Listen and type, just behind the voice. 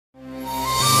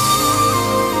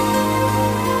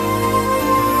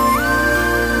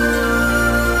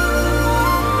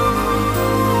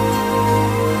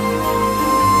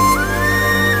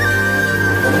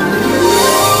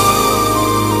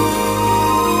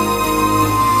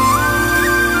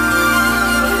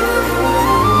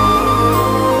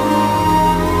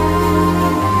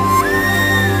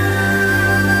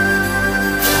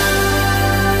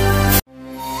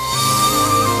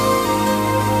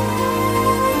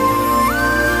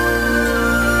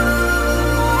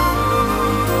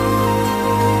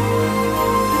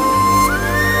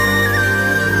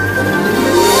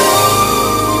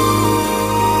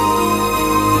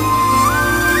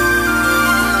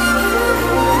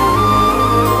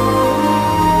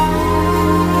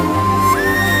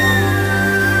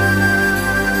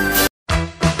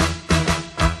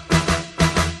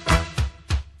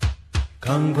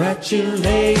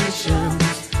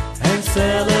Congratulations and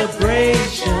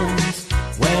celebrations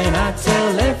when I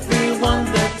tell everyone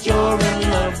that you're in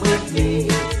love with me.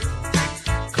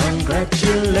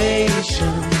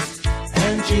 Congratulations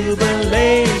and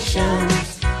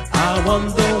jubilations. I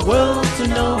want the world to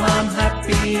know I'm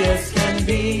happy as can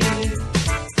be.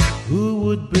 Who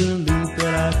would believe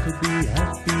that I could be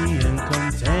happy and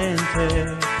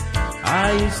contented?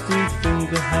 I used to think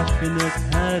that happiness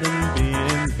hadn't been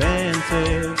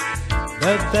invented,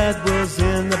 but that was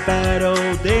in the bad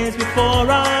old days before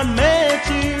I met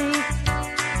you.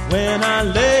 When I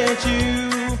let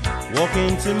you walk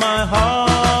into my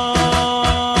heart.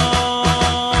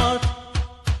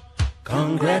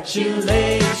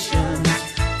 Congratulations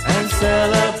and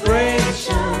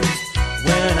celebrations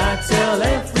when I tell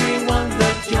everyone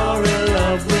that you're in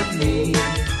love with me.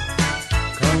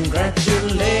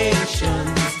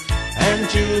 Congratulations and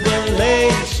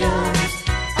jubilations.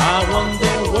 I want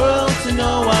the world to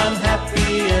know I'm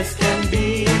happy as can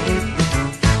be.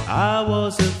 I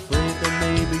was afraid that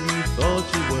maybe you thought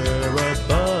you were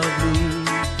above me,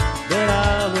 that I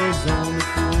was only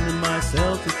fooling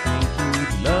myself to think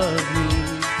you'd love me.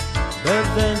 But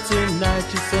then tonight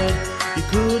you said you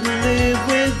couldn't live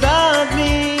without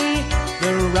me.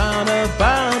 You're round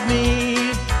about me,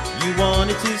 you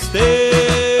wanted to stay.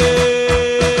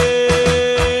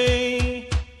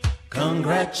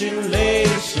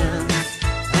 Congratulations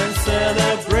and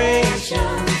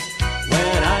celebrations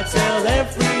when I tell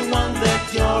everyone that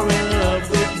you're in love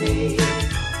with me.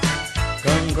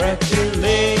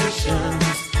 Congratulations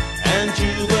and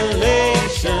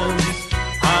jubilations.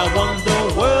 I want the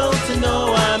world to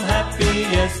know I'm happy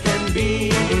as can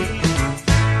be.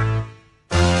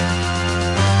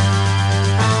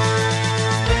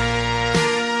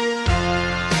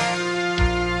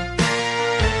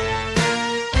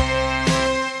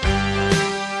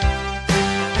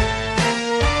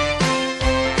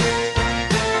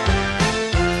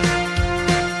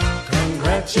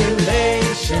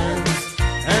 Congratulations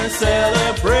and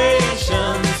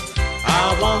celebrations.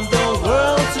 I want the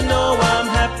world to know I'm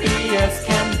happy as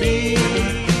can be.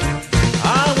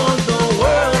 I want the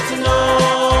world to know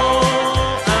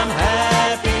I'm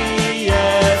happy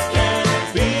as can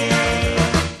be.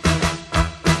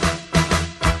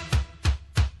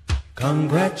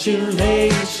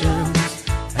 Congratulations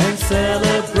and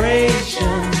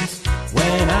celebrations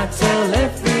when I tell